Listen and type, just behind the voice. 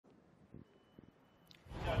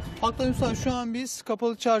Hatta Ünsal, şu an biz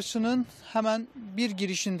Kapalı Çarşı'nın hemen bir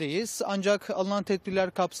girişindeyiz. Ancak alınan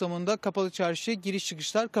tedbirler kapsamında Kapalı Çarşı'ya giriş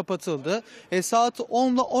çıkışlar kapatıldı. Saat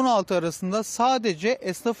 10 ile 16 arasında sadece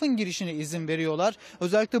esnafın girişine izin veriyorlar.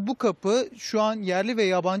 Özellikle bu kapı şu an yerli ve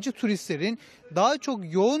yabancı turistlerin daha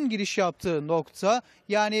çok yoğun giriş yaptığı nokta.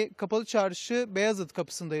 Yani Kapalı Çarşı Beyazıt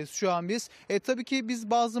kapısındayız şu an biz. Tabii ki biz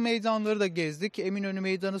bazı meydanları da gezdik. Eminönü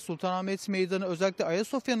Meydanı, Sultanahmet Meydanı, özellikle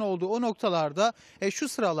Ayasofya'nın olduğu o noktalarda şu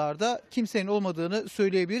sıralarda kimsenin olmadığını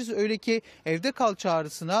söyleyebiliriz. Öyle ki evde kal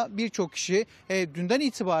çağrısına birçok kişi dünden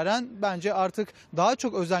itibaren bence artık daha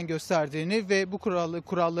çok özen gösterdiğini ve bu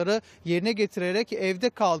kuralları yerine getirerek evde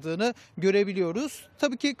kaldığını görebiliyoruz.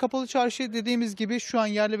 Tabii ki Kapalı Çarşı dediğimiz gibi şu an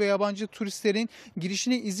yerli ve yabancı turistlerin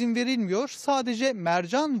girişine izin verilmiyor. Sadece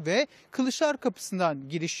Mercan ve Kılıçlar Kapısı'ndan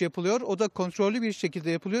giriş yapılıyor. O da kontrollü bir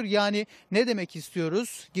şekilde yapılıyor. Yani ne demek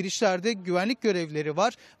istiyoruz? Girişlerde güvenlik görevlileri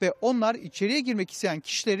var ve onlar içeriye girmek isteyen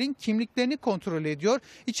kişilerin kimliklerini kontrol ediyor.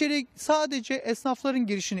 İçeri sadece esnafların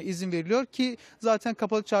girişine izin veriliyor ki zaten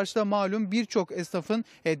Kapalı Çarşı'da malum birçok esnafın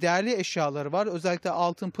değerli eşyaları var. Özellikle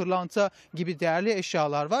altın, pırlanta gibi değerli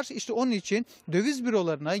eşyalar var. İşte onun için döviz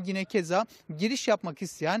bürolarına yine keza giriş yapmak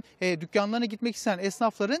isteyen, dükkanlarına gitmek isteyen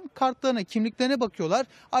esnafların kartlarına, kimliklerine bakıyorlar.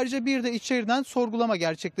 Ayrıca bir de içeriden sorgulama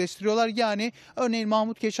gerçekleştiriyorlar. Yani örneğin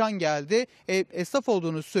Mahmut Keşan geldi, esnaf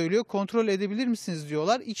olduğunu söylüyor, kontrol edebilir misiniz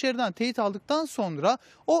diyorlar. İçeriden teyit aldıktan sonra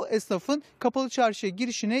o esnafın Kapalı Çarşı'ya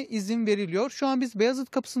girişine izin veriliyor. Şu an biz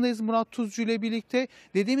Beyazıt kapısındayız Murat Tuzcu ile birlikte.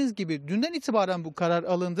 Dediğimiz gibi dünden itibaren bu karar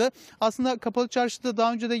alındı. Aslında Kapalı Çarşı'da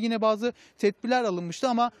daha önce de yine bazı tedbirler alınmıştı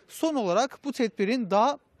ama son olarak bu tedbirin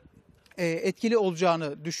daha etkili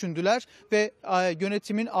olacağını düşündüler ve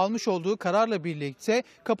yönetimin almış olduğu kararla birlikte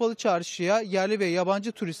Kapalı Çarşı'ya yerli ve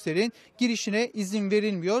yabancı turistlerin girişine izin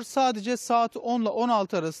verilmiyor. Sadece saat 10 ile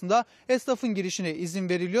 16 arasında esnafın girişine izin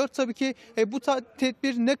veriliyor. Tabii ki bu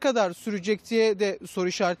tedbir ne kadar sürecek diye de soru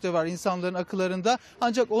işaretleri var insanların akıllarında.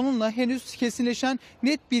 Ancak onunla henüz kesinleşen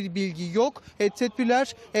net bir bilgi yok.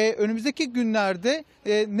 Tedbirler önümüzdeki günlerde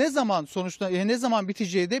ne zaman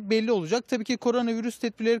biteceği de belli olacak. Tabii ki koronavirüs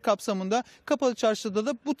tedbirleri kapsamında Kapalı Çarşı'da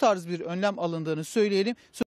da bu tarz bir önlem alındığını söyleyelim.